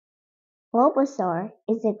Bulbasaur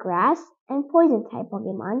is a grass and poison type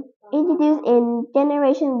Pokemon introduced in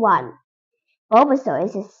Generation 1. Bulbasaur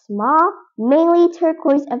is a small, mainly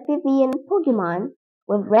turquoise amphibian Pokemon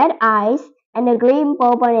with red eyes and a green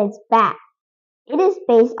bulb on its back. It is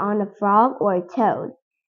based on a frog or a toad,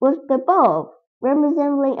 with the bulb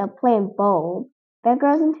resembling a plain bulb that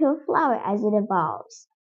grows into a flower as it evolves.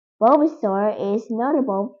 Bulbasaur is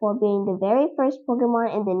notable for being the very first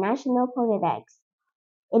Pokemon in the National Pokédex.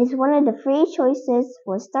 It is one of the 3 choices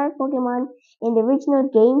for Star Pokemon in the original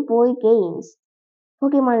Game Boy games,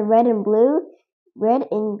 Pokemon Red and Blue, Red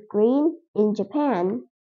and Green in Japan,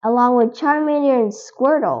 along with Charmander and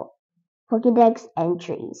Squirtle, Pokédex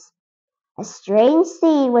entries. A strange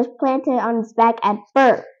seed was planted on its back at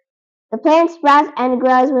birth. The plant sprouts and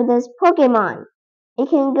grows with this Pokemon. It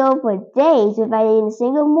can go for days without eating a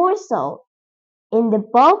single morsel. In the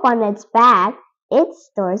bulb on its back, it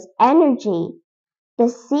stores energy. The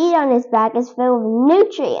seed on its back is filled with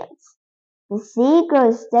nutrients. The seed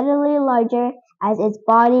grows steadily larger as its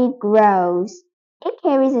body grows. It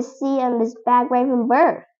carries a seed on its back right from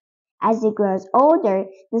birth. As it grows older,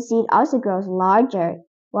 the seed also grows larger.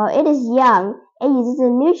 While it is young, it uses the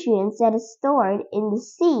nutrients that is stored in the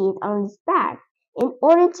seed on its back. In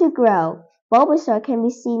order to grow, Bulbasaur can be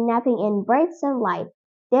seen napping in bright sunlight.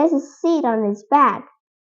 There is a seed on its back.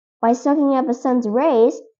 By soaking up the sun's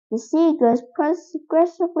rays, the seed grows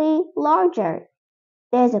progressively larger.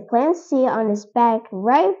 There is a plant seed on its back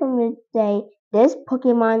right from the day this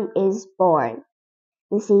Pokemon is born.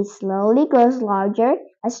 The seed slowly grows larger.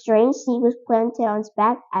 A strange seed was planted on its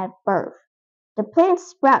back at birth. The plant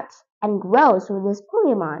sprouts and grows with this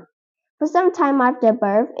Pokemon. For some time after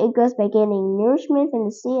birth, it grows by gaining nourishment from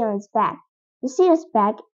the seed on its back. The seed on its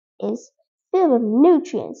back is filled with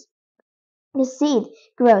nutrients. The seed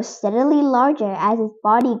grows steadily larger as its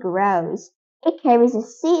body grows. It carries a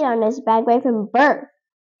seed on its back right from birth.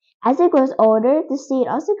 As it grows older, the seed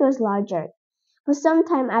also grows larger. For some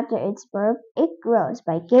time after its birth, it grows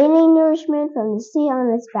by gaining nourishment from the seed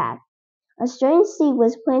on its back. A strange seed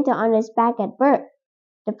was planted on its back at birth.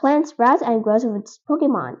 The plant sprouts and grows with its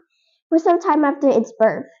Pokemon. For some time after its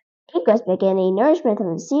birth, it grows by gaining nourishment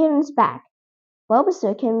from the seed on its back.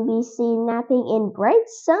 Bulbasaur can be seen napping in bright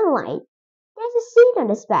sunlight. There's a seed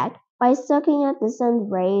on its back. By soaking up the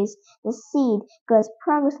sun's rays, the seed grows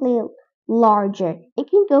progressively larger. It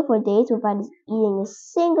can go for days without eating a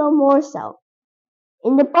single morsel.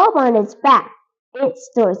 In the bulb on its back, it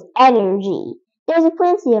stores energy. There's a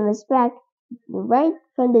plant seed on its back right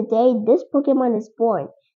from the day this Pokemon is born.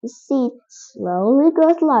 The seed slowly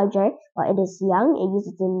grows larger. While it is young, it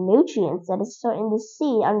uses the nutrients that is stored in the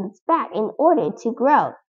seed on its back in order to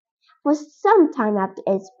grow. For some time after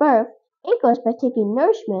its birth, it grows by taking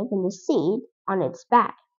nourishment from the seed on its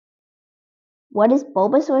back. What is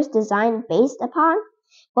Bulbasaur's design based upon?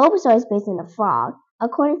 Bulbasaur is based on a frog.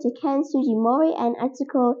 According to Ken Sugimori and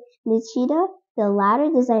Atsuko Nishida, the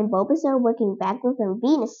latter designed Bulbasaur working backward from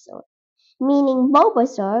Venusaur, meaning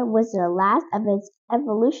Bulbasaur was the last of its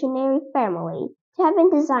evolutionary family to have been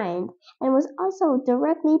designed and was also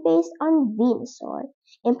directly based on Venusaur.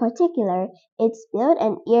 In particular, its build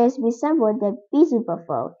and ears resembled the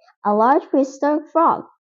Bizubuffo, a large prehistoric frog,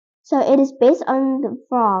 so it is based on the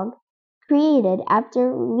frog created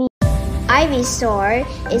after Venusaur.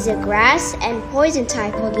 Ivysaur is a grass and poison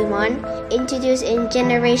type Pokemon introduced in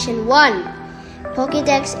Generation 1.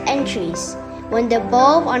 Pokédex entries. When the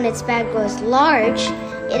bulb on its back grows large,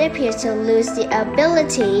 it appears to lose the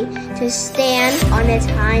ability to stand on its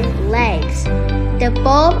hind legs. The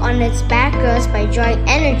bulb on its back grows by drawing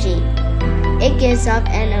energy. It gives off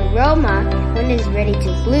an aroma when it is ready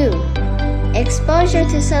to bloom. Exposure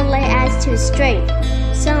to sunlight adds to its strength.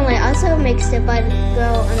 Sunlight also makes the bud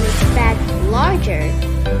grow on its back larger.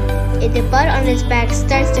 If the bud on its back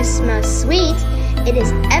starts to smell sweet, it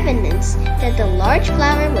is evidence that the large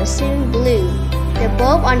flower will soon bloom. The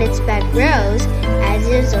bulb on its back grows as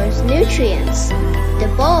it absorbs nutrients.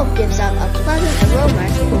 The bulb gives off a pleasant aroma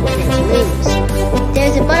when it blooms. There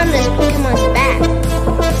is a bud on this Pokemon's back.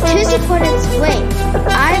 To support its weight,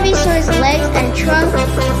 Ivysaur's legs and trunk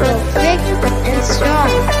grow thick and strong.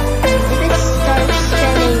 If it starts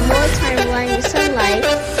spending more time lying in sunlight,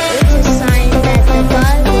 it's a sign that the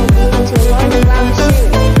bud will bloom to a large flower soon.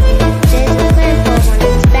 There is a plant bulb on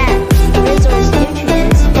its back. It absorbs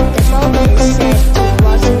nutrients. The bulb is said to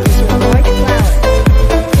blossom into a large flower.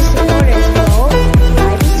 To support its bulb,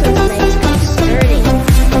 Ivysaur's legs are sturdy.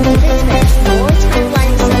 If it spends more time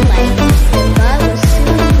lying in sunlight, the bud will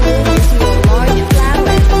soon bloom into a large flower.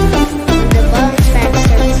 When the bud on its back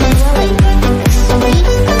starts swelling, a sweet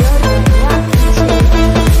aroma wafts into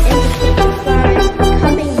it, indicating the flower is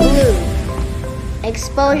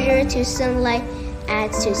Exposure to sunlight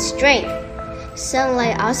adds to strength.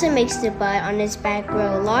 Sunlight also makes the bud on its back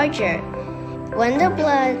grow larger. When the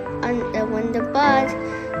bud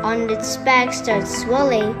on its back starts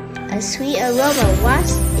swelling, a sweet aroma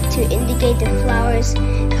wafts to indicate the flower's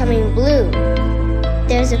coming bloom.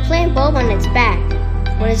 There's a plant bulb on its back.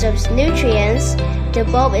 When it absorbs nutrients, the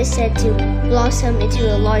bulb is said to blossom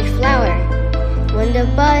into a large flower. When the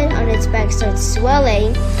bud on its back starts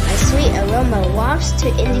swelling, a sweet aroma wafts to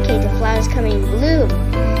indicate the flower's coming bloom.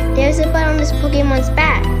 There's a bud on this Pokemon's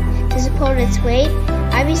back. To support its weight,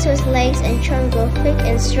 Ivysaur's legs and trunk grow thick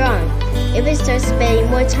and strong. If it starts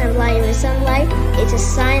spending more time lying in the sunlight, it's a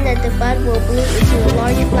sign that the bud will bloom into a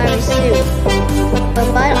large flower soon. The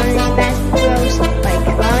bud on its back grows by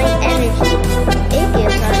drawing energy. It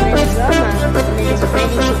gives out an aroma when it is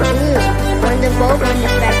ready to bloom. When the bulb on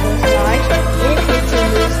its back grows large, it appears to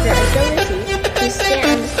lose the ability to stand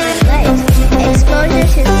on its hind legs. Exposure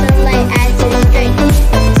to sunlight adds to strength.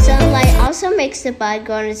 Sunlight also makes the bud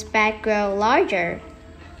on its back grow larger.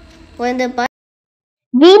 When the bud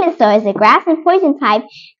Venusaur is a grass and poison type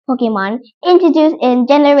Pokemon introduced in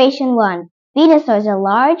Generation 1. Venusaur is a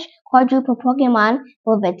large quadruped Pokemon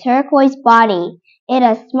with a turquoise body. It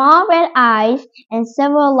has small red eyes and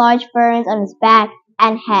several large furrows on its back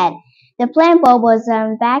and head. The plant bulb was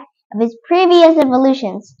on the back of its previous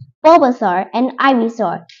evolutions. Bulbasaur and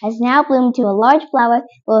Ivysaur has now bloomed to a large flower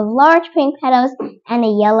with large pink petals and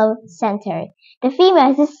a yellow center. The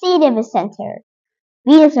female has a seed in the center.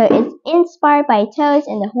 Venusaur is inspired by toads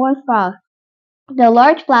and the horned frog. The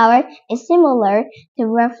large flower is similar to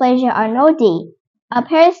Rafflesia arnoldii, a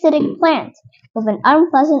parasitic plant with an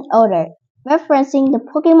unpleasant odor, referencing the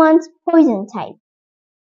Pokemon's poison type.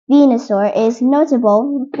 Venusaur is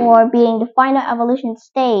notable for being the final evolution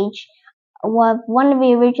stage of one of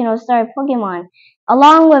the original starter Pokemon.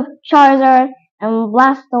 Along with Charizard and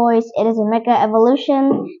Blastoise, it is a Mega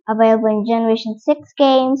Evolution available in Generation 6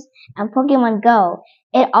 games and Pokemon Go.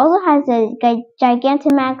 It also has a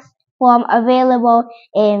Gigantamax form available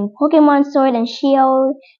in Pokemon Sword and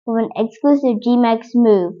Shield with an exclusive G-Max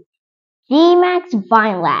move. G-Max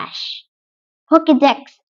Vine Lash. Pokedex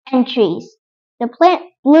entries. The plant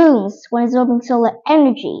blooms when absorbing solar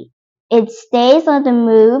energy. It stays on the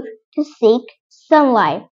move to seek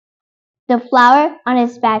sunlight. The flower on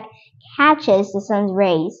its back catches the sun's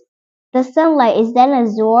rays. The sunlight is then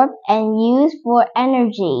absorbed and used for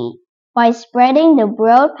energy. By spreading the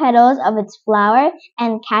broad petals of its flower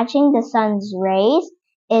and catching the sun's rays,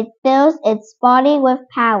 it fills its body with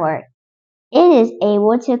power. It is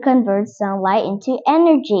able to convert sunlight into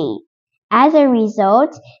energy. As a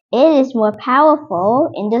result, it is more powerful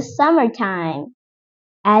in the summertime.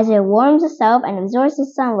 As it warms itself and absorbs the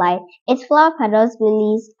sunlight, its flower petals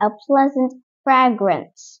release a pleasant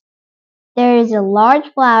fragrance. There is a large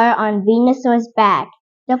flower on Venusaur's back.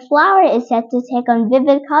 The flower is said to take on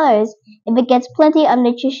vivid colors if it gets plenty of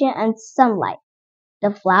nutrition and sunlight.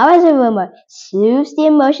 The flower's aroma soothes the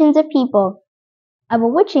emotions of people. A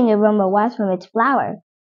bewitching aroma wafts from its flower.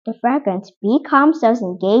 The fragrance becomes those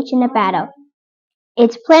engaged in a battle.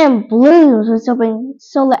 Its plant blooms with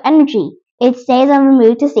solar energy. It stays on the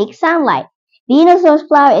move to seek sunlight. Venusaur's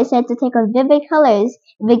flower is said to take on vivid colors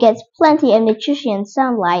if it gets plenty of nutrition and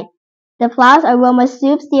sunlight. The flower's aroma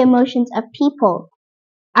soothes the emotions of people.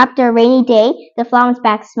 After a rainy day, the flower's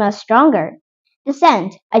back smells stronger. The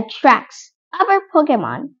scent attracts other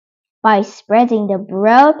Pokemon. By spreading the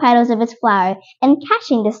broad petals of its flower and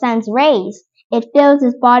catching the sun's rays, it fills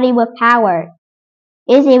its body with power.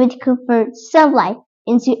 It is able to convert sunlight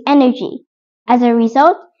into energy. As a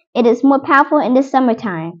result, it is more powerful in the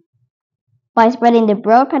summertime. By spreading the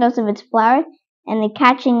broad petals of its flower and the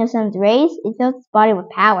catching the sun's rays, it fills its body with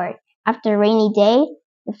power. After a rainy day,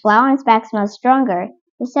 the flower on its back smells stronger.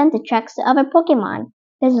 The scent attracts the other Pokemon.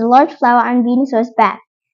 There's a large flower on Venusaur's back.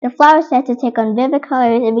 The flower is said to take on vivid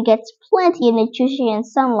colors if it gets plenty of nutrition and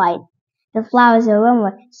sunlight. The flower's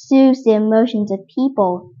aroma soothes the emotions of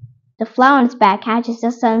people. The flower on its back catches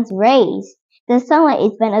the sun's rays. The sunlight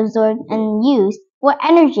is then absorbed and used for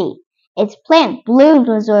energy. Its plant blooms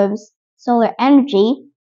and absorbs solar energy.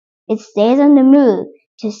 It stays on the move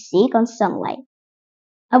to seek on sunlight.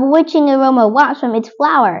 A bewitching aroma wafts from its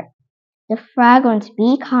flower. The fragrance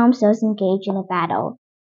becomes those engaged in a battle.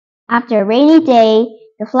 After a rainy day,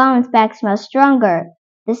 the flower on its back smells stronger.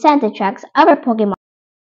 The scent attracts other Pokemon.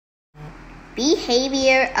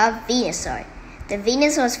 Behavior of Venusaur. The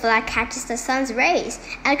Venusaur's flower catches the sun's rays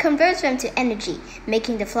and converts them to energy,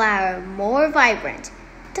 making the flower more vibrant.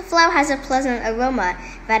 The flower has a pleasant aroma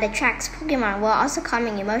that attracts Pokemon while also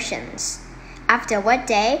calming emotions. After a wet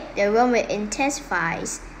day, the aroma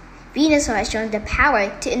intensifies. Venusaur has shown the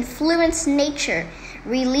power to influence nature,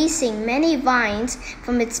 releasing many vines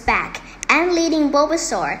from its back and leading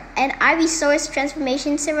Bulbasaur and Ivysaur's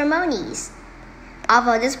transformation ceremonies.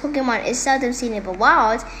 Although this Pokemon is seldom seen in the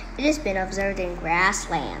wild, it has been observed in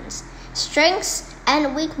grasslands. Strengths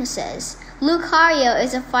and weaknesses. Lucario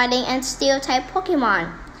is a fighting and steel-type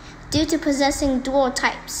Pokemon. Due to possessing dual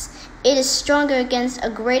types, it is stronger against a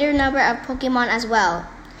greater number of Pokemon as well,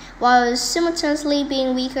 while simultaneously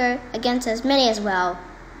being weaker against as many as well.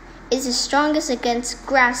 It is the strongest against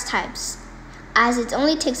grass types, as it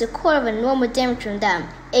only takes a quarter of a normal damage from them.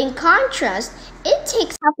 In contrast, it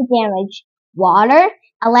takes half the damage water,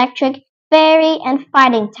 electric, fairy, and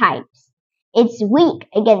fighting types. It's weak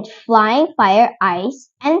against flying, fire, ice,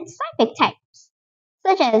 and psychic types,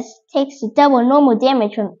 such as takes double normal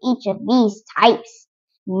damage from each of these types.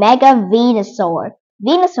 Mega Venusaur.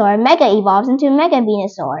 Venusaur Mega evolves into Mega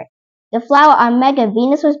Venusaur. The flower on Mega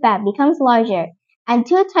Venusaur's back becomes larger, and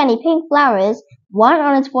two tiny pink flowers, one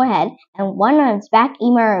on its forehead and one on its back,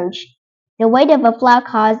 emerge. The weight of the flower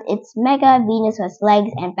causes its Mega Venusaur's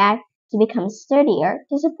legs and back to become sturdier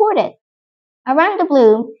to support it. Around the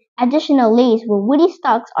bloom, additional leaves with woody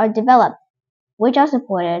stalks are developed, which are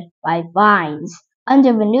supported by vines.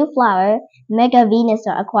 Under the new flower, Mega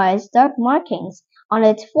Venusaur acquires dark markings on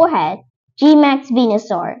its forehead, G-Max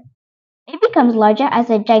Venusaur. It becomes larger as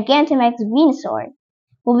a Gigantamax Venusaur,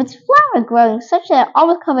 with its flower growing such that it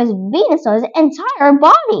almost covers Venusaur's entire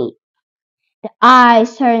body. The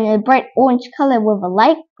eyes turn a bright orange color with a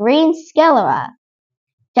light green sclera.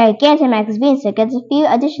 Gigantamax Venusaur gets a few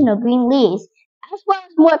additional green leaves, as well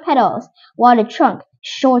as more petals, while the trunk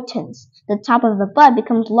shortens. The top of the bud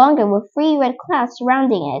becomes longer with three red clouds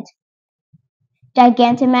surrounding it.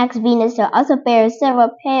 Gigantamax Venusaur also bears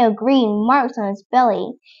several pale green marks on its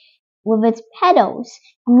belly, with its petals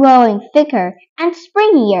growing thicker and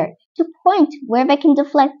springier to point where they can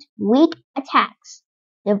deflect weak attacks.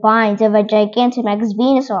 The vines of a Gigantamax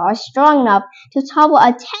Venusaur are strong enough to topple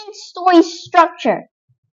a 10-story structure,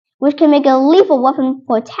 which can make a lethal weapon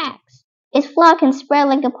for attacks. Its flower can spread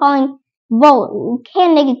like a appalling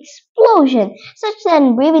volcanic explosion, such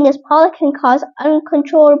that breathing this pollen can cause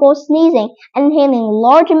uncontrollable sneezing, and inhaling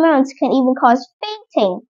large amounts can even cause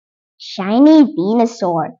fainting. Shiny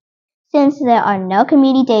Venusaur. Since there are no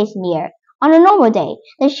community days near, on a normal day,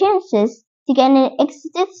 the chances to get an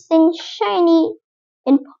existing shiny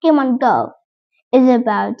in Pokemon Go is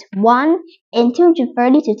about 1 in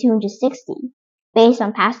 230 to 260. Based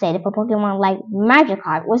on past data for Pokemon like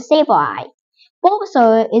Magikarp or Sableye,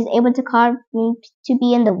 Bulbasaur is able to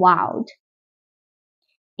be in the wild.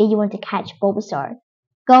 If you want to catch Bulbasaur,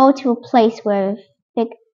 go to a place with thick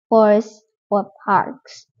forests or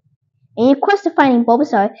parks. In your quest of finding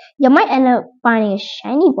Bulbasaur, you might end up finding a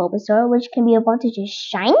shiny Bulbasaur, which can be evolved into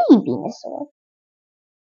shiny Venusaur.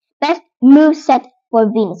 Best move set for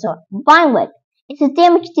Venusaur. Vine Whip. It's a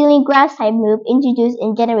damage-dealing grass-type move introduced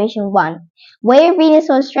in Generation 1, where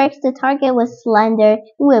Venusaur strikes the target with slender,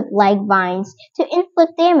 whip-like vines to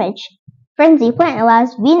inflict damage. Frenzy Plant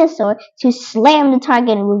allows Venusaur to slam the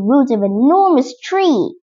target with roots of an enormous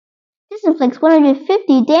tree. This inflicts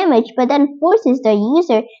 150 damage, but then forces the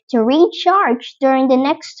user to recharge during the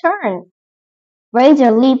next turn.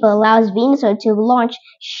 Razor Leaf allows Venusaur to launch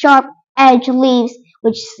sharp-edged leaves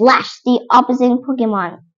which slash the opposing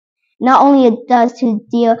Pokemon. Not only it does to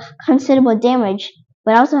deal considerable damage,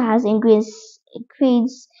 but also has increased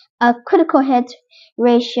a critical hit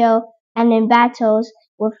ratio and in battles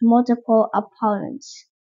with multiple opponents.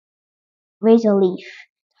 Razor Leaf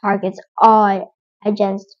targets all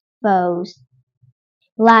against foes.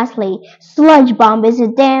 Lastly, Sludge Bomb is a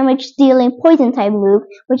damage-dealing poison-type move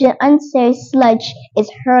which an unsafe sludge is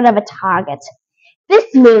hurled at a target. This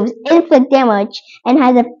move inflicts damage and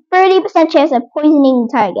has a 30% chance of poisoning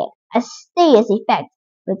the target, a status effect,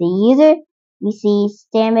 but the user receives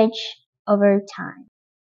damage over time.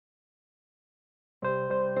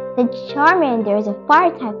 The Charmander is a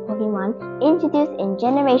fire-type Pokemon introduced in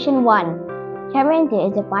Generation 1. Charmander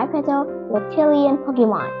is a bipedal reptilian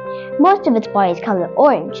Pokemon. Most of its body is colored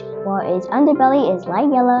orange, while its underbelly is light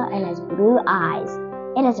yellow and has blue eyes.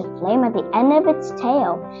 It has a flame at the end of its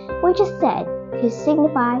tail, which is said to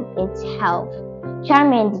signify its health.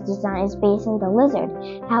 Charmander's design is based on the lizard.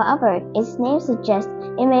 However, its name suggests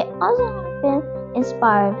it may also have been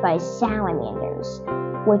inspired by salamanders,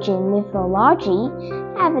 which in mythology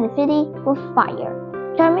have an affinity with fire.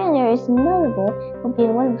 Charmander is notable for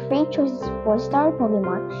being one of the 3 choices for starter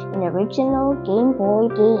Pokemon in the original Game Boy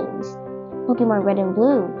games, Pokemon Red and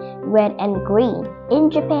Blue, Red and Green,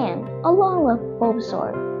 in Japan, along with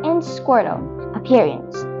Bulbasaur and Squirtle.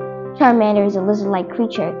 Appearance. Charmander is a lizard-like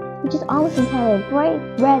creature which is almost entirely a bright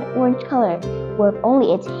red-orange color, with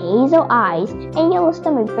only its hazel eyes and yellow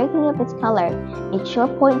stomach breaking up its color. Its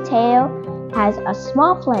short point tail has a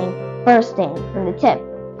small flame bursting from the tip.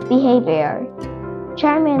 Behavior: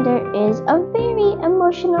 Charmander is a very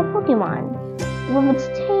emotional Pokemon, with its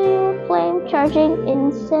tail flame charging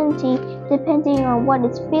intensity depending on what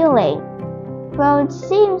it's feeling. Though it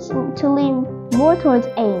seems to lean more towards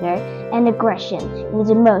anger and aggression in its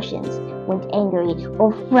emotions, when angry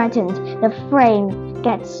or threatened, the flame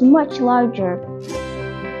gets much larger.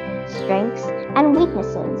 Strengths and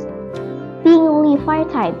weaknesses. Being only a fire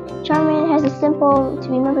type, Charmander has a simple to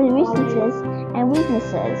remember weaknesses and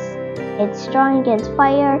weaknesses. It's strong against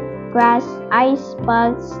fire, grass, ice,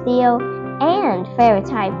 bugs, steel, and fairy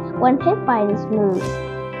type when hit by these moves.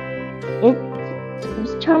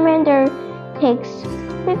 Charmander takes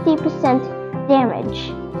 50%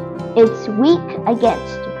 damage. It's weak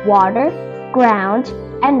against water, ground,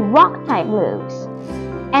 and rock type moves.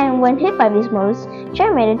 And when hit by these moves,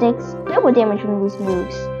 Charmander takes double damage from these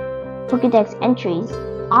moves. Pokédex entries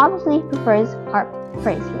obviously prefers heart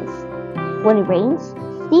phrases. When it rains,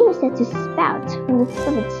 steam is said to spout from the tip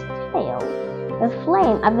of its tail. The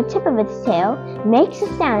flame at the tip of its tail makes a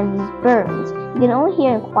sound as it burns. You can only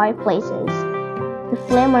hear in quiet places. The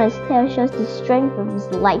flame on its tail shows the strength of its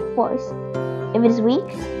life force. If it is weak,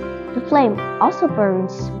 the flame also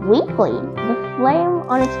burns weakly. The flame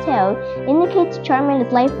on its tail indicates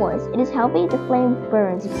Charmander's life force. It is healthy, the flame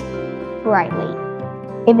burns brightly.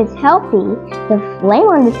 If it's healthy, the flame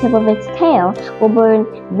on the tip of its tail will burn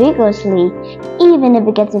vigorously, even if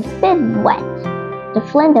it gets a bit wet. The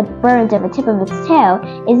flame that burns at the tip of its tail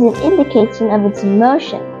is an indication of its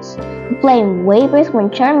emotions. The flame wavers when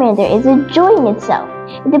Charmander is enjoying itself.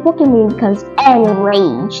 If the Pokemon becomes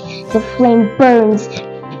enraged, the flame burns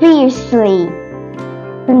fiercely.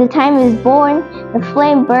 From the time it is born, the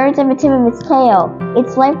flame burns at the tip of its tail.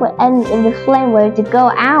 Its life will end if the flame were to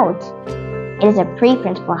go out. It is a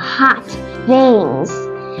preference for hot things.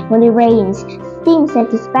 When it rains, steam is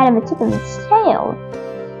said to spout at the tip of its tail.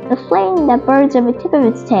 The flame that burns at the tip of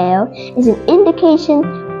its tail is an indication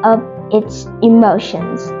of its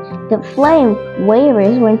emotions. The flame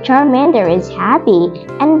wavers when Charmander is happy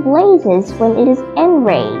and blazes when it is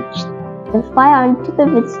enraged. The fire on the tip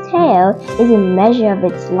of its tail is a measure of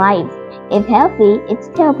its life. If healthy, its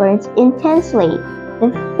tail burns intensely.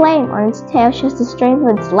 The flame on its tail shows the strength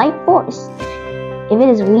of its life force. If it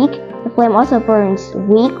is weak, the flame also burns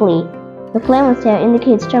weakly. The flame on its tail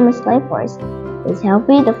indicates Charmander's life force. If it is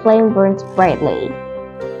healthy, the flame burns brightly.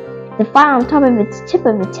 The fire on top of its tip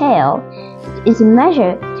of the tail is a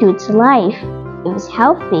measure to its life. If it's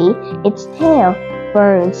healthy, its tail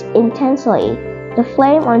burns intensely. The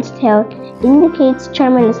flame on its tail indicates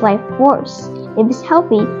Charmander's life force. If it's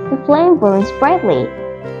healthy, the flame burns brightly.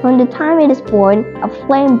 From the time it is born, a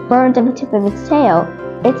flame burns at the tip of its tail.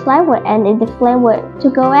 Its life will end if the flame were to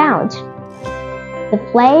go out. The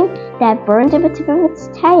flame that burns at the tip of its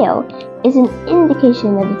tail is an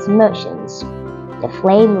indication of its emotions. The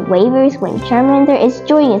flame wavers when Charmander is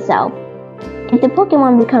enjoying itself. If the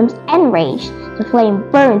Pokemon becomes enraged, the flame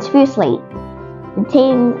burns fiercely. The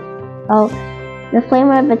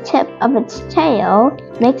flame at the tip of its tail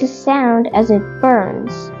makes a sound as it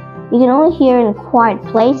burns. You can only hear it in quiet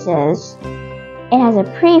places. It has a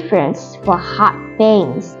preference for hot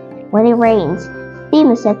things. When it rains,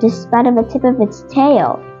 steam is said to spout at the tip of its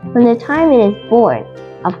tail. From the time it is born,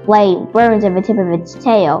 a flame burns at the tip of its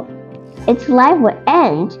tail. Its life will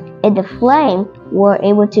end if the flame were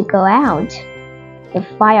able to go out. The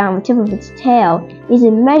fire on the tip of its tail is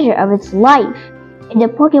a measure of its life. If the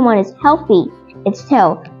Pokemon is healthy, its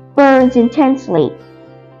tail burns intensely.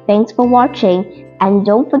 Thanks for watching, and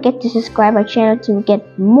don't forget to subscribe our channel to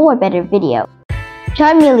get more better videos.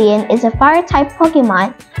 Charmeleon is a fire-type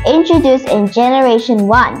Pokemon introduced in Generation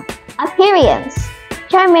 1. Appearance: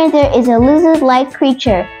 Charmander is a lizard-like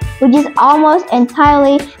creature, which is almost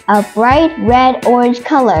entirely a bright red-orange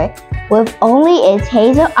color, with only its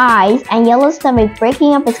hazel eyes and yellow stomach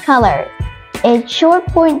breaking up its color. Its short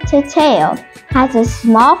pointed tail has a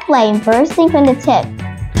small flame bursting from the tip.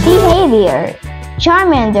 Behavior: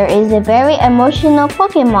 Charmander is a very emotional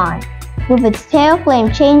Pokemon, with its tail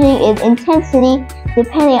flame changing in intensity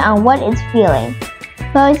depending on what it's feeling.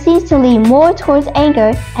 Though it seems to lean more towards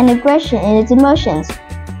anger and aggression in its emotions,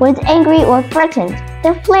 when it's angry or threatened,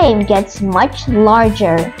 the flame gets much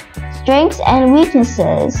larger. Strengths and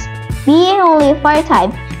weaknesses: Being only a fire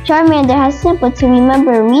type, Charmander has simple to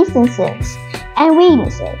remember weaknesses and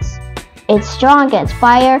weaknesses. It's strong against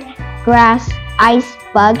fire, grass, ice,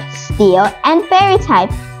 bug, steel, and fairy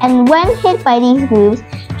type, and when hit by these moves,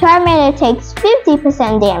 Charmander takes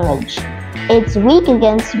 50% damage. It's weak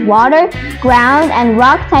against water, ground, and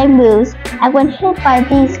rock-type moves, and when hit by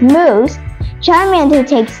these moves, Charmander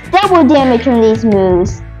takes double damage from these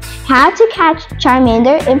moves. How to catch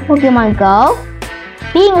Charmander in Pokemon Go?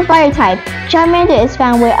 Being a fire type, Charmander is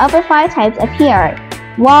found where other fire types appear,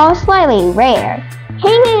 while slightly rare,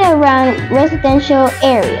 hanging around residential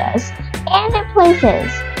areas and in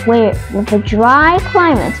places where the dry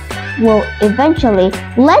climate will eventually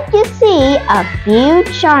let you see a few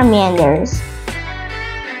Charmanders.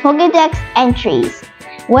 Pokédex entries.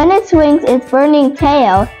 When it swings its burning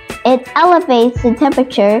tail, it elevates the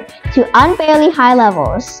temperature to unbearably high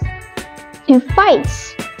levels. To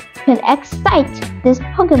fights can excite this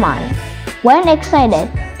Pokemon. When excited,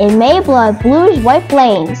 it may blow out bluish-white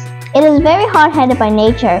flames. It is very hot-headed by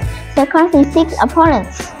nature, so constantly seeks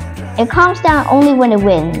opponents. It calms down only when it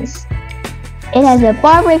wins. It has a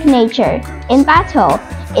barbaric nature. In battle,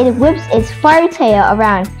 it whips its fiery tail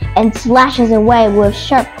around and slashes away with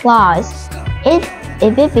sharp claws. If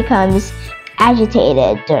it becomes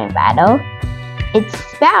agitated during battle, it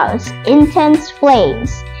spouts intense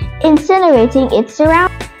flames, incinerating its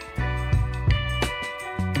surroundings.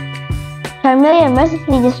 Charmeleon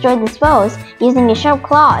mercilessly destroys its foes using its sharp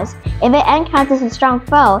claws. If it encounters a strong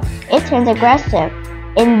foe, it turns aggressive.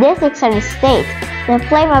 In this excited state, the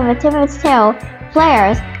flame of the tip of its tail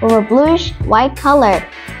flares with a bluish-white color.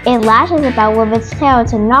 It lashes about with its tail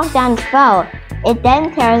to knock down its foe. It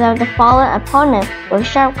then tears out the fallen opponent with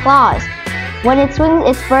sharp claws. When it swings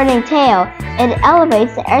its burning tail, it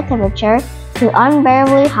elevates the air temperature to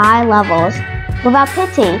unbearably high levels. Without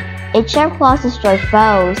pity, its sharp claws destroy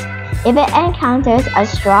foes. If it encounters a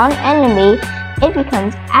strong enemy, it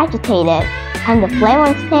becomes agitated, and the flame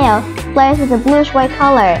on its tail flares with a bluish-white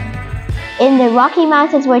color. In the Rocky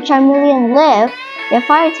Mountains where Charmeleon live, their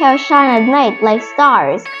fire tails shine at night like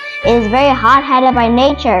stars. It is very hot-headed by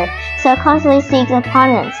nature, so it constantly seeks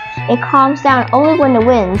opponents. It calms down only when it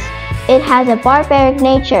wins. It has a barbaric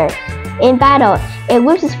nature. In battle, it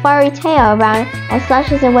whips its fiery tail around and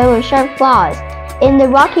slashes away with sharp claws. In the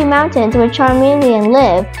Rocky Mountains where Charmeleon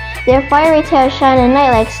live, their fiery tails shine at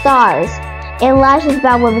night like stars. It lashes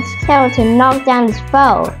about with its tail to knock down its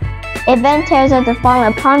foe. It then tears out the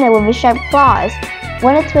fallen opponent with its sharp claws.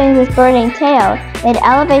 When it swings its burning tail, it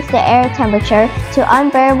elevates the air temperature to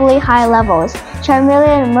unbearably high levels.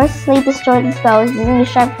 Charmeleon mercilessly destroys its foes using its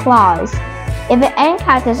sharp claws. If it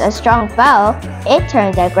encounters a strong foe, it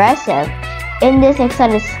turns aggressive. In this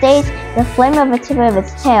excited state, the flame of the tip of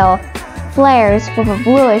its tail flares with a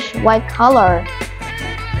bluish-white color.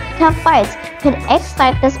 Tough fights can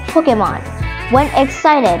excite this Pokemon. When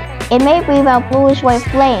excited, it may breathe out bluish-white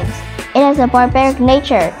flames. It has a barbaric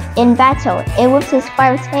nature. In battle, it whips its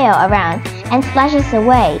fiery tail around and slashes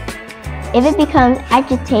away. If it becomes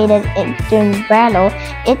agitated during battle,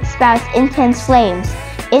 it spouts intense flames,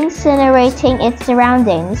 incinerating its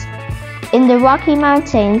surroundings. In the Rocky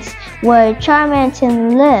Mountains, where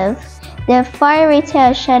Charmeleon live, their fiery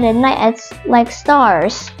tails shine at night like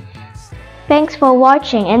stars. Thanks for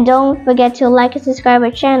watching, and don't forget to like and subscribe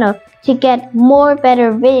our channel to get more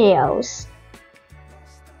better videos.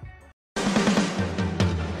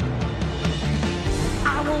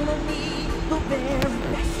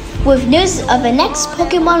 With news of the next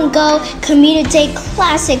Pokemon Go Community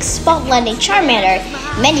Classic spotlighting Charmander,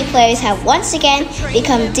 many players have once again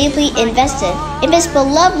become deeply invested in this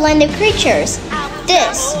beloved line of creatures.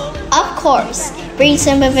 This, of course, brings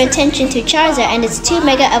some of attention to Charizard and its two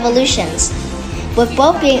Mega Evolutions. With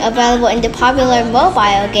both being available in the popular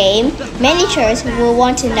mobile game, many players will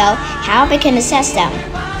want to know how they can assess them.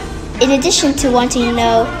 In addition to wanting to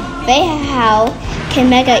know how can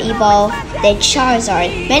Mega evolve the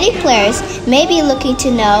Charizard, many players may be looking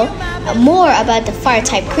to know more about the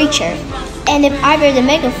Fire-type creature, and if either of the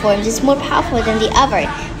Mega forms is more powerful than the other.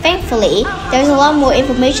 Thankfully, there's a lot more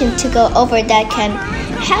information to go over that can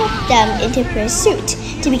help them in their pursuit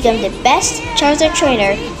to become the best Charizard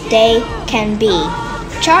trainer they can be.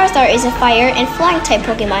 Charizard is a Fire and Flying-type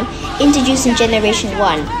Pokemon introduced in Generation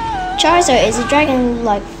 1. Charizard is a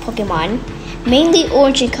dragon-like Pokemon, mainly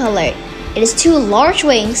orange in color. It has two large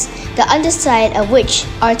wings, the underside of which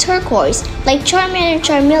are turquoise, like Charmander and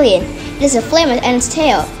Charmeleon. It has a flame at its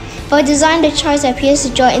tail. For design, the Charizard appears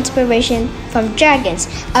to draw inspiration from dragons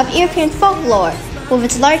of European folklore, with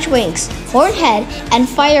its large wings, horned head, and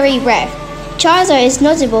fiery breath. Charizard is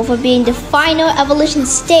notable for being the final evolution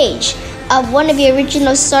stage of one of the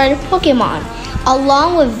original starter Pokemon,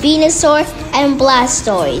 along with Venusaur and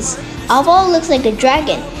Blastoise. Although it looks like a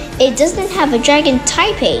dragon, it doesn't have a dragon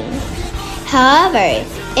typing. However,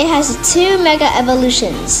 it has two Mega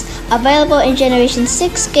Evolutions, Available in Generation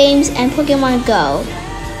 6 games and Pokemon Go.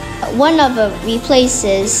 One of them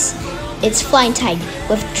replaces its flying type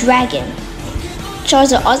with Dragon.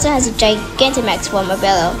 Charizard also has a Gigantamax form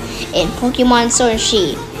available in Pokemon Sword and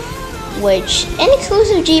Shield, which an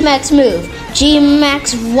exclusive G-Max move,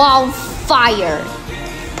 G-Max Wildfire.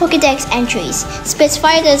 Pokedex entries. Spits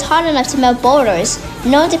fire that is hot enough to melt boulders,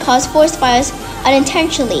 known to cause forest fires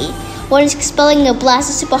unintentionally. When expelling a blast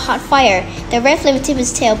of super hot fire, the red flame at the tip of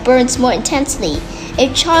its tail burns more intensely.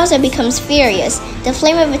 If Charizard becomes furious, the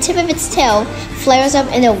flame at the tip of its tail flares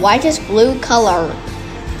up in the whitest blue color.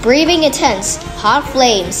 Breathing intense, hot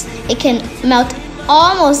flames, it can melt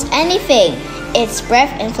almost anything. Its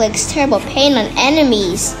breath inflicts terrible pain on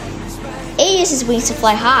enemies. It uses wings to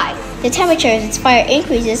fly high. The temperature of its fire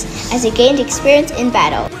increases as it gains experience in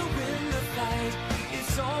battle.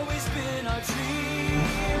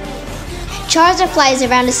 Charizard flies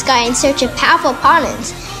around the sky in search of powerful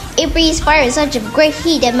opponents. It breathes fire in such a great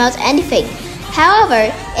heat that melts anything.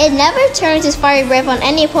 However, it never turns its fiery breath on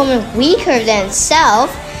any opponent weaker than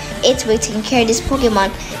itself. Its wings can carry this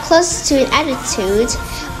Pokemon close to an altitude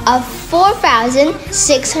of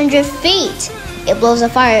 4,600 feet. It blows a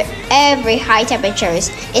fire at every high temperatures.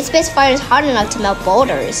 It spits fire that's hot enough to melt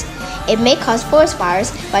boulders. It may cause forest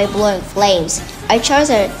fires by blowing flames. A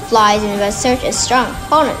Charizard flies in the search of strong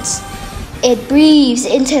opponents. It breathes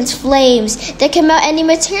intense flames that can melt any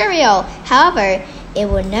material. However, it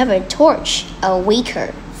will never torch a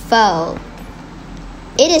weaker foe.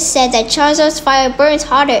 It is said that Charizard's fire burns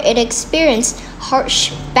harder it experiences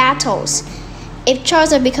harsh battles. If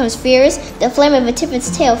Charizard becomes furious, the flame of the tip of its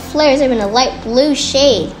tail flares up in a light blue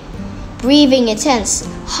shade. Breathing intense,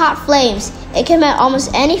 hot flames, it can melt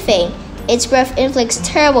almost anything. Its breath inflicts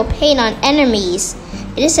terrible pain on enemies.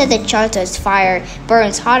 It is said that Charizard's fire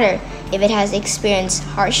burns harder if it has experienced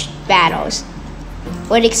harsh battles.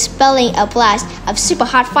 When expelling a blast of super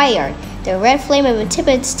hot fire, the red flame of the tip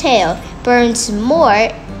of its tail burns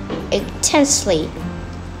more intensely.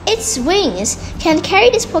 Its wings can carry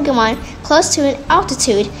this Pokemon close to an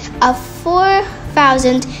altitude of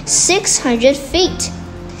 4,600 feet.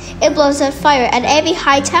 It blows up fire at every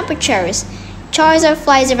high temperatures. Charizard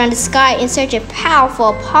flies around the sky in search of powerful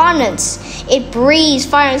opponents. It breathes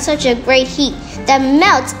fire in such a great heat that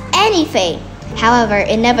melts anything. However,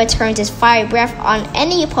 it never turns its fiery breath on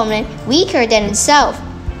any opponent weaker than itself.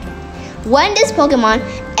 When this Pokemon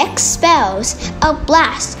expels a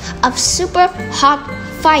blast of super hot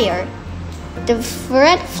fire, the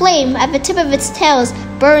red flame at the tip of its tail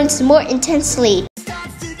burns more intensely.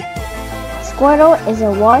 Squirtle is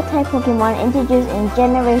a water-type Pokemon introduced in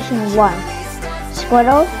Generation 1.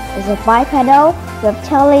 Squirtle is a bipedal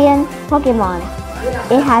reptilian Pokemon.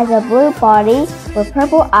 It has a blue body with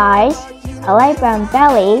purple eyes, a light brown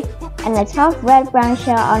belly, and a tough red-brown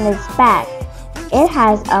shell on its back. It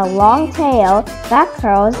has a long tail that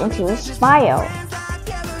curls into a spiral.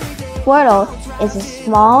 Squirtle is a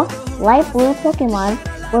small, light blue Pokemon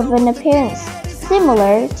with an appearance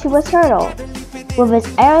similar to a turtle. With its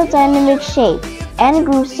aerodynamic shape and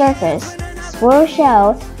grooved surface, Squirtle's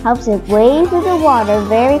shell helps it wade through the water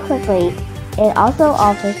very quickly. It also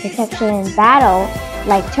offers protection in battle,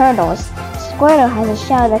 like turtles. Squirtle has a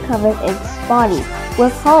shell that covers its body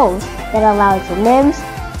with holes that allow its limbs,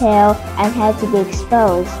 tail, and head to be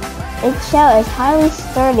exposed. Its shell is highly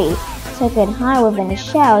sturdy, so it can hide within the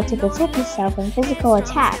shell to protect itself from physical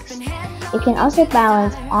attacks. It can also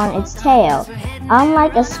balance on its tail.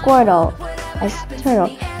 Unlike a turtle,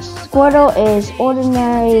 Squirtle is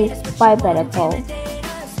ordinary bipedal,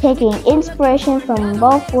 taking inspiration from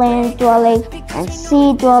both land-dwelling and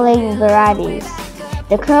sea-dwelling varieties.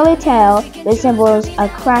 The curly tail resembles a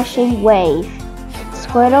crashing wave.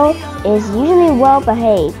 Squirtle is usually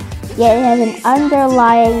well-behaved, yet it has an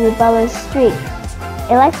underlying rebellious streak.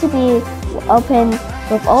 It likes to be open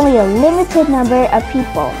with only a limited number of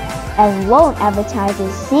people and won't advertise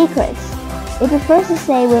its secrets. It prefers to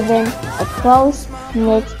stay within a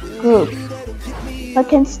close-knit group, but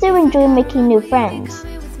can still enjoy making new friends.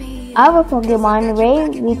 Other Pokemon Ray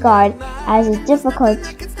regard as difficult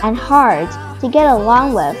and hard to get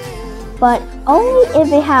along with, but only if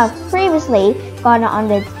they have previously gone on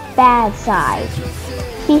the bad side.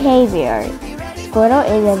 Behavior. Squirtle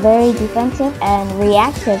is a very defensive and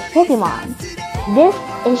reactive Pokemon. This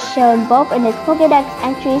is shown both in its Pokedex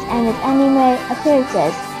entries and its anime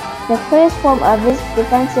appearances. The clearest form of this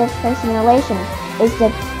defensive personalization is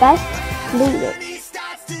the best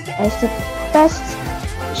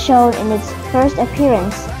shown in its first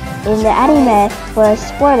appearance in the anime, where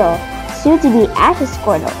Squirtle, soon to be Ash's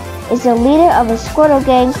Squirtle, is the leader of a Squirtle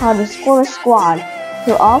gang called the Squirtle Squad,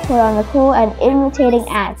 who all put on a cool and imitating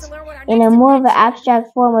act. in a more of an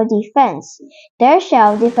abstract form of defense. Their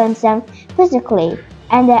shell defends them physically,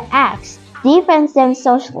 and their axe defends them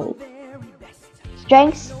socially.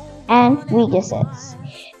 Strengths and weaknesses.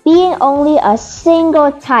 Being only a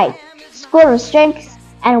single type, Squirtle's strengths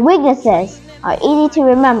and weaknesses are easy to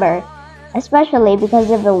remember, especially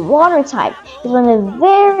because of the water type is one of the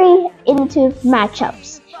very into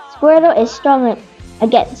matchups. Squirtle is strong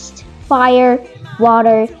against fire,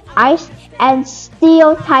 water, ice, and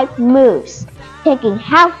steel type moves, taking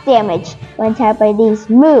half damage when tapped by these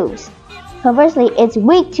moves. Conversely, it's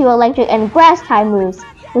weak to electric and grass type moves,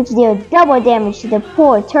 which deal double damage to the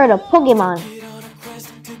poor turtle Pokemon.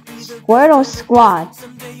 Squirtle Squad.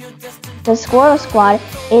 The Squirtle Squad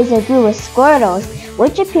is a group of Squirtles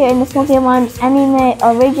which appear in the Pokemon anime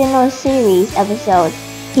original series episode.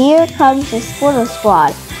 Here comes the Squirtle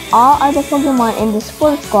Squad. All other Pokemon in the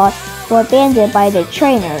Squirtle Squad were abandoned by their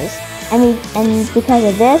trainers, and because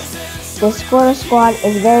of this, the Squirtle Squad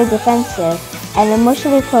is very defensive and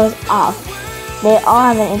emotionally closed off. They all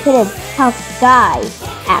have an impeded tough guy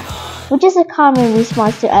act, which is a common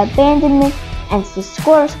response to abandonment, and the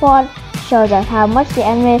Squirtle Squad shows us how much the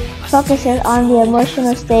anime focuses on the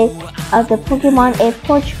emotional state of the Pokemon it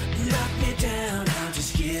portrays.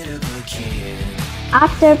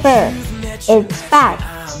 After birth, its back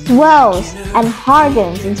swells and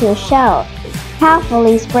hardens into a shell,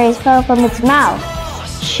 powerfully sprays foam from its mouth,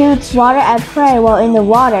 shoots water at prey while in the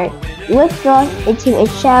water, withdraws into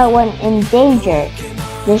its shell when in danger.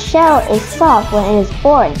 The shell is soft when it is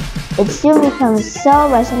born. It soon becomes so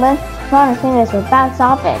resilient, clawing fingers will bounce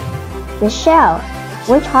off it. The shell,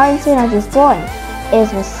 which hardens soon as it's born,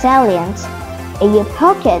 is resilient. If you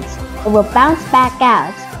poke it, it will bounce back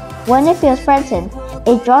out. When it feels threatened,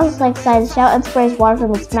 it draws its legs inside the shell and sprays water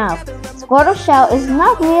from its mouth. Squirtle's shell is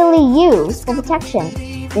not merely used for protection.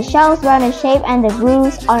 The shell is round in shape and the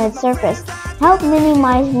grooves on its surface help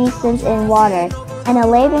minimize resistance in water and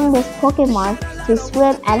enabling this Pokemon to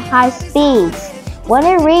swim at high speeds. When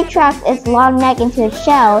it retracts its long neck into its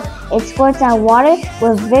shell, it squirts out water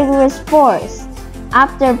with vigorous force.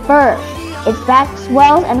 After birth, its back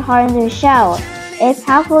swells and hardens in shell. It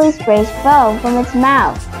powerfully sprays foam from its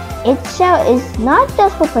mouth. Its shell is not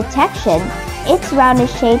just for protection, it's round in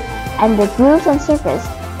shape and the grooves on surface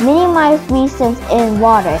minimize resistance in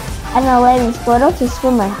water and allowing Squirtle to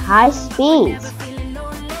swim at high speeds.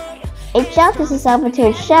 It shelters itself into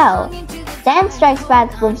its shell, then strikes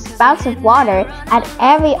back with spouts of water at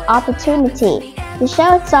every opportunity. The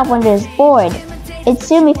shell itself, when it is bored, it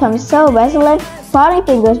soon becomes so resilient, crawling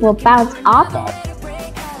fingers will bounce off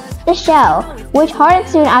it. The shell, which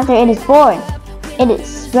hardens soon after it is born, it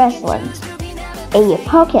is resilient. If you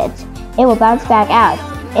poke it, it will bounce back out.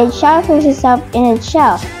 It shelters itself in its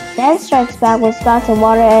shell, then strikes back with spouts of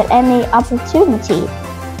water at any opportunity.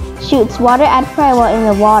 Shoots water at prey while in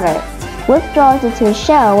the water. Withdraws into its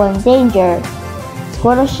shell when in danger.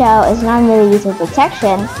 Squirtle's shell is not merely used for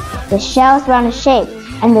protection. The shell is round in shape,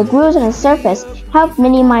 and the grooves on its surface help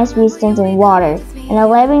minimize resistance in water, and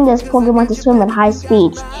allowing this Pokemon to swim at high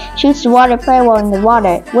speeds. Shoots water prey while in the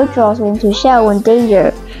water. Withdraws into its shell when in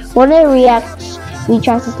danger. When it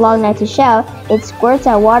retracts its long neck to shell, it squirts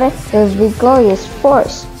out water with vigorous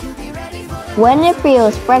force. When it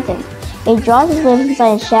feels threatened, it draws its lips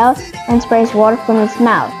inside its shell and sprays water from its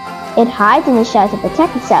mouth. It hides in the shell to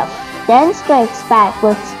protect itself, then strikes back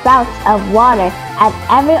with spouts of water at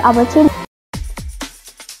every opportunity.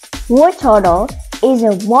 Wartortle is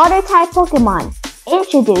a water-type Pokemon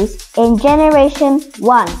introduced in Generation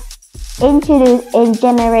 1. Introduced in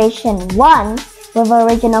Generation 1 with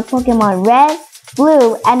original Pokemon Red,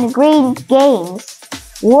 Blue, and Green games.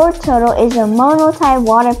 Wartortle is a mono-type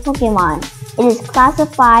water Pokemon. It is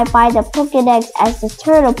classified by the Pokédex as the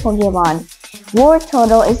turtle Pokemon.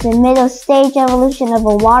 Wartortle is the middle stage evolution of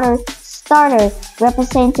a water starter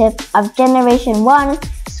representative of Generation 1,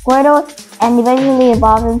 Squirtle, and eventually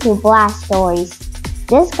evolved into Blastoise.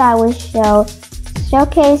 This guide will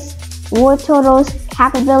showcase Wartortle's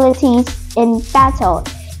capabilities in battle,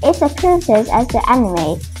 its appearances as the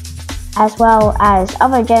anime, as well as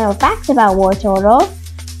other general facts about Wartortle.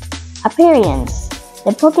 Appearance.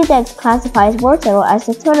 The Pokédex classifies Wartortle as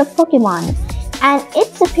a turtle Pokemon, and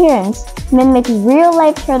its appearance mimics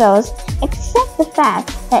real-life turtles except the fact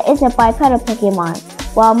that it's a bipedal Pokemon.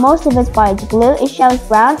 While most of its body is blue, it shows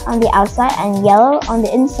brown on the outside and yellow on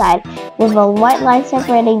the inside, with a white line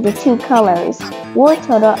separating the two colors.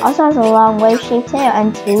 Wartortle also has a long wave-shaped tail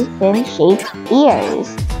and two fin-shaped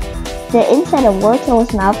ears. The inside of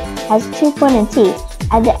Wartortle's mouth has two pointed teeth.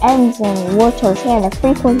 At the ends of Wartortle's hand are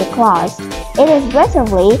three pointed claws. It is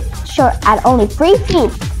relatively short at only 3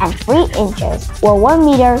 feet and 3 inches, or 1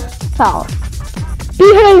 meter So,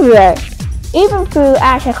 behavior. Even through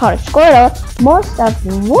Asha called Squirtle, most of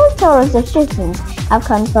Wartortle's existence have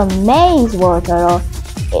come from May's Wartortle.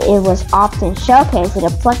 It was often showcased in a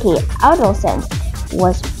plucky adolescent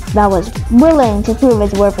that was willing to prove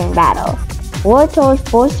its worth in battle. Wartortle's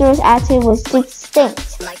boisterous attitude was distinct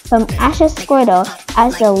from Ash's Squirtle,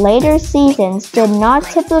 as the later seasons did not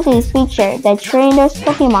typically feature the trainers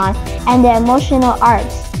Pokemon and the emotional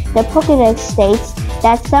arcs. The Pokédex states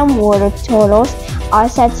that some Wartortles are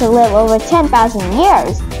said to live over 10,000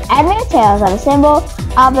 years, and their tails are a symbol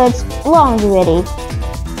of its longevity,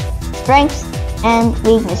 strengths, and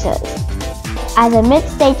weaknesses. As a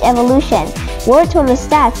mid-stage evolution, Wartortle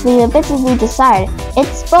stats leave a bit to be desired.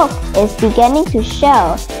 Its bulk is beginning to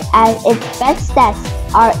show, as its best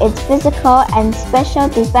stats are its physical and special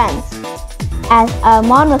defense. As a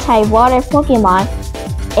monotype water Pokemon,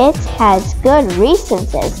 it has good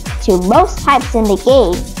resistances to most types in the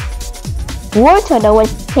game. Wartortle would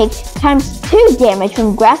take ×2 damage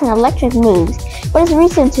from grass and electric moves, but is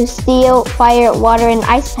resistant to steel, fire, water, and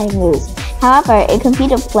ice type moves. However, in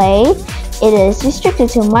competitive play, it is restricted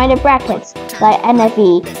to minor brackets like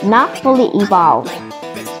NFE, not fully evolved.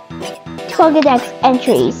 Pokédex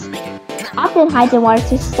entries. Often hides in water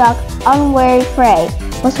to stalk unwary prey.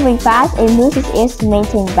 When swimming fast, it moves its ears to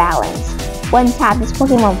maintain balance. When tapped, this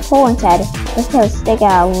Pokemon pull instead, with tail stick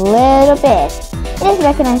out a little bit. It is a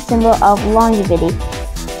recognized symbol of longevity.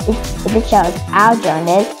 If it shows algae on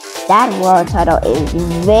it, that Wartortle is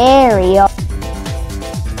very old.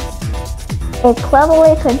 It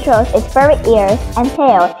cleverly controls its furry ears and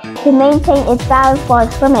tail to maintain its balance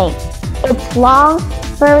while swimming. Its long,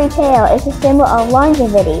 furry tail is a symbol of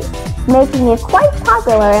longevity, making it quite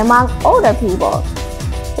popular among older people.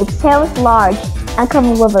 Its tail is large and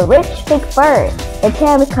comes with a rich, thick fur. The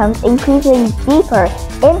tail becomes increasingly deeper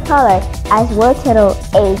in color as Wartortle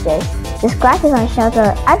ages. The scratches on shells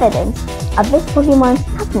are evidence of this Pokemon's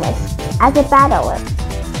toughness as a battler.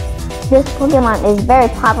 This Pokemon is very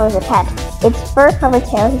popular as a pet. Its fur-covered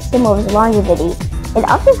tail is a symbol of its longevity. It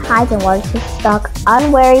often hides in water to stalk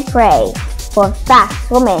unwary prey. For fast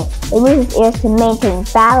swimming, it moves its ears to maintain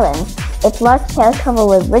balance. Its large tail is covered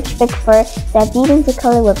with rich, thick fur that deepens the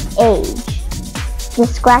color with age. The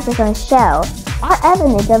scratches on its shell are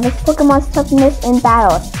evidence of its Pokemon's toughness in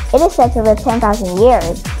battle. It is said to live 10,000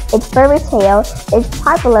 years. Its furry tail is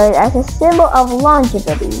popular as a symbol of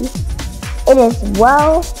longevity. It is a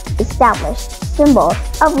well-established symbol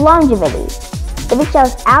of longevity. If it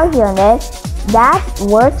shows algae on it, that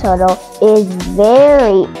Wartortle is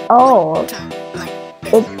very old.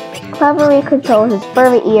 It cleverly controls its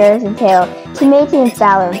furry ears and tail to maintain its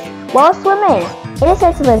balance while swimming. It is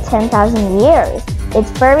said to live 10,000 years. Its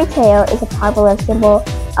furry tail is a popular symbol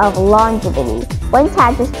of longevity. When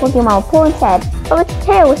tapped, this Pokemon will pull its head, but its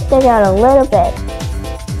tail will stick out a little bit.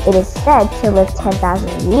 It is said to live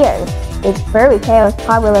 10,000 years. Its furry tail is a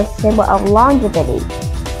popular symbol of longevity.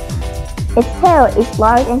 Its tail is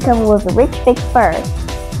large and covered with rich, thick fur.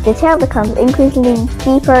 The tail becomes increasingly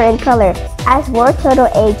deeper in color as Wartortle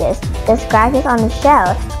ages. The scratches on the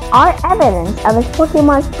shell are evidence of its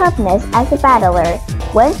Pokemon's toughness as a battler.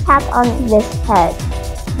 When tapped on this head,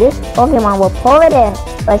 this Pokemon will pull it in,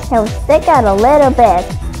 but its tail will stick out a little bit.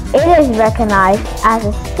 It is recognized as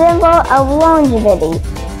a symbol of longevity.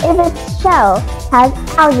 If its shell has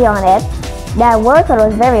algae on it, that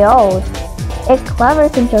Wartortle is very old. It cleverly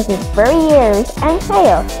controls its furry ears and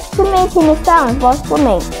tail to maintain its balance while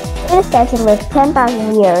swimming. It is said to live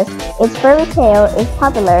 10,000 years. Its furry tail is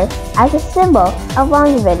popular as a symbol of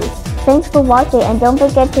longevity. Thanks for watching, and don't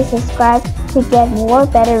forget to subscribe to get more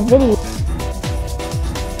better videos.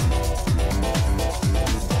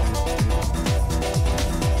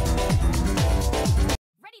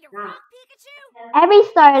 Every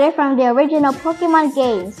starter from the original Pokemon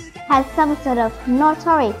games has some sort of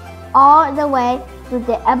Notori all the way through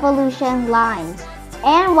the evolution lines.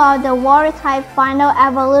 And while the Water-type final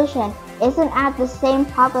evolution isn't at the same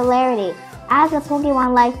popularity as a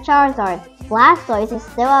Pokemon like Charizard, Blastoise is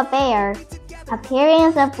still a bear.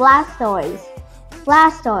 Appearance of Blastoise.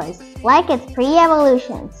 Blastoise, like its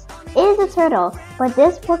pre-evolutions, is a turtle, but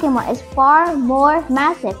this Pokemon is far more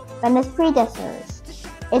massive than its predecessors.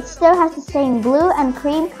 It still has the same blue and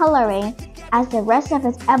cream coloring as the rest of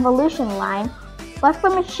its evolution line, but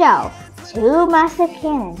from its shell, two massive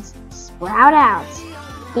cannons sprout out.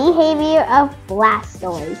 Behavior of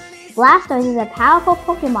Blastoise. Blastoise is a powerful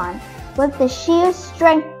Pokemon with the sheer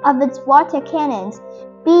strength of its water cannons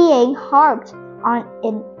being harped on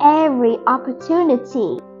in every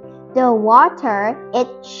opportunity. The water it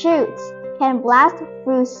shoots can blast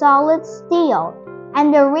through solid steel,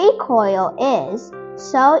 and the recoil is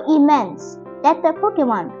so immense that the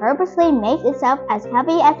Pokemon purposely makes itself as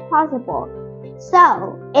heavy as possible,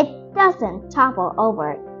 so it doesn't topple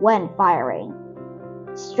over when firing.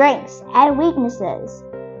 Strengths and weaknesses.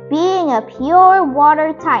 Being a pure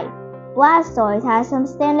water type, Blastoise has some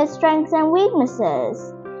standard strengths and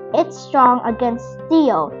weaknesses. It's strong against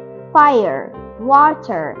steel, fire,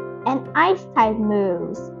 water, and ice type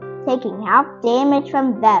moves, taking half damage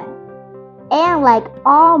from them. And like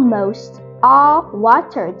almost all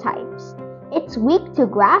water types, it's weak to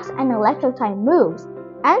grass and electric type moves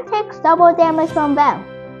and takes double damage from them.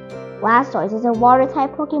 Blastoise is a water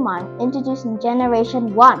type Pokemon introduced in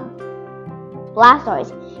Generation 1.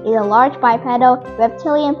 Blastoise is a large bipedal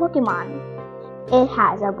reptilian Pokemon. It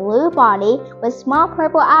has a blue body with small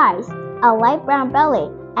purple eyes, a light brown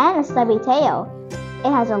belly, and a stubby tail.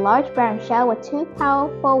 It has a large brown shell with two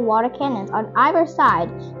powerful water cannons on either side,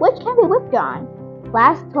 which can be withdrawn.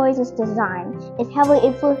 Blastoise's design is heavily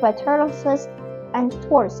influenced by turtles and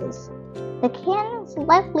tortoises. The cannons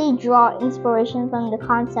likely draw inspiration from the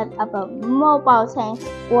concept of a mobile tank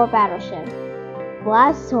or battleship.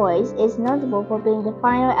 Blastoise is notable for being the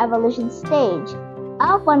final evolution stage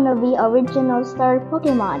of one of the original starter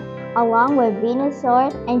Pokemon, along with Venusaur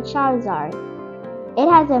and Charizard. It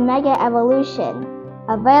has a Mega Evolution,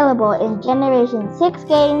 available in Generation 6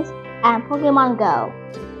 games and Pokemon Go.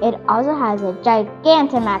 It also has a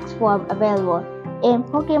Gigantamax form available in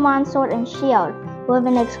Pokemon Sword and Shield with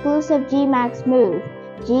an exclusive G-Max move,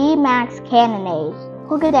 G-Max Cannonade.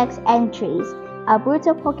 Pokédex entries. A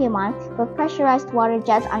brutal Pokemon with pressurized water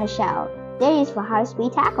jets on the shell. They're used for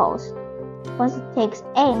high-speed tackles. Once it takes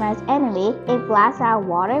aim at its enemy, it blasts out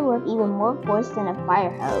water with even more force than a fire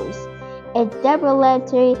hose. Its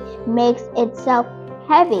durability makes itself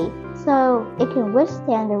heavy, so it can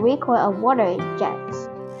withstand the recoil of water jets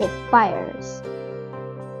it fires.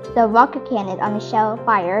 The rocket cannon on the shell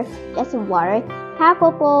fire jets of water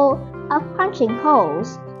capable of punching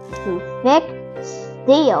holes through thick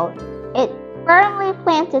steel. It firmly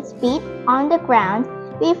plants its feet on the ground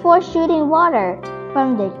before shooting water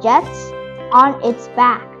from the jets on its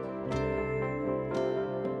back.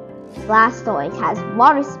 Blastoise has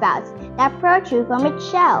water spouts that protrude from its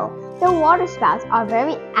shell. The water spouts are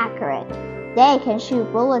very accurate. They can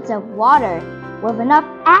shoot bullets of water with enough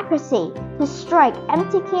accuracy to strike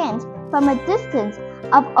empty cans from a distance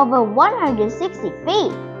of over 160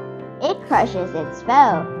 feet. It crushes its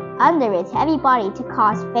foe under its heavy body to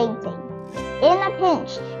cause fainting. In a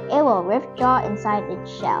pinch, it will withdraw inside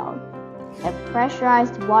its shell. The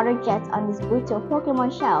pressurized water jets on this brutal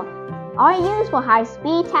Pokemon shell are used for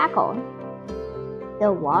high-speed tackle.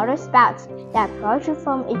 The water spouts that protrude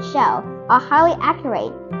from its shell are highly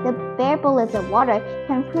accurate. The bare bullets of water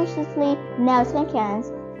can precisely nail tin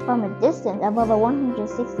cans from a distance of over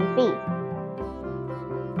 160 feet.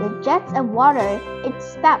 The jets of water it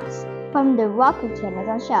spouts from the rocket cannons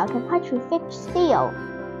on shell can punch through thick steel.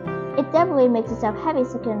 It definitely makes itself heavy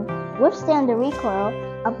so it can withstand the recoil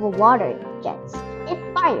of the water jets it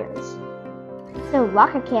fires. The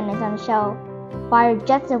rocket cannons on the shell fire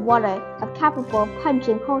jets of water capable of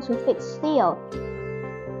punching holes with thick steel.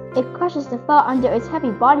 It crushes the foe under its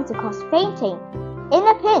heavy body to cause fainting. In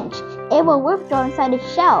a pinch, it will withdraw inside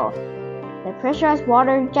its shell. The pressurized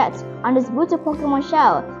water jets on this brutal Pokemon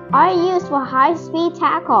shell are used for high-speed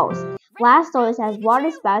tackles. Blastoise has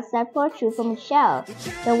water spouts that protrude from its shell.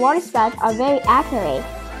 The water spouts are very accurate.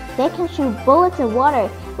 They can shoot bullets of water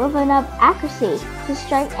with enough accuracy to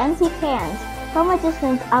strike empty cans from a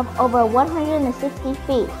distance of over 160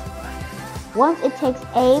 feet. Once it takes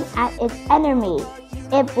aim at its enemy,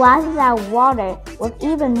 it blasts out water with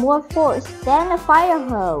even more force than a fire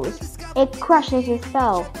hose. It crushes its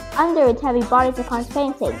foe under its heavy body to cause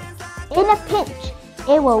fainting. In a pinch,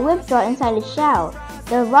 it will withdraw inside its shell.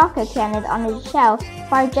 The rocket cannon on its shell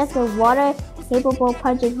fire jets of water capable of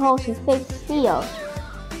punching holes with thick steel.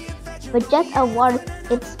 The jets of water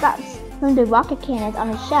it spouts from the rocket cannons on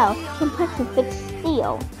its shell can punch with thick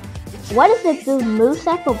steel. What is a good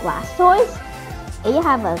moveset for Blastoise? If you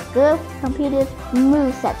have a good computed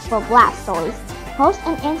moveset for Blastoise, post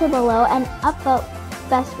and answer below and upvote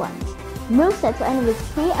best ones. Movesets for any of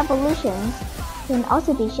its pre-evolutions can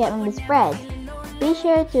also be shared on this thread. Be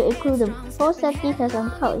sure to include the full set details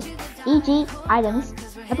on post, e.g. items,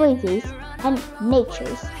 abilities, and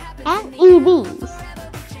natures, and EVs.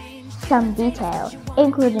 Some detail,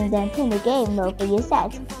 including the intended game mode for your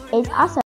sets, is also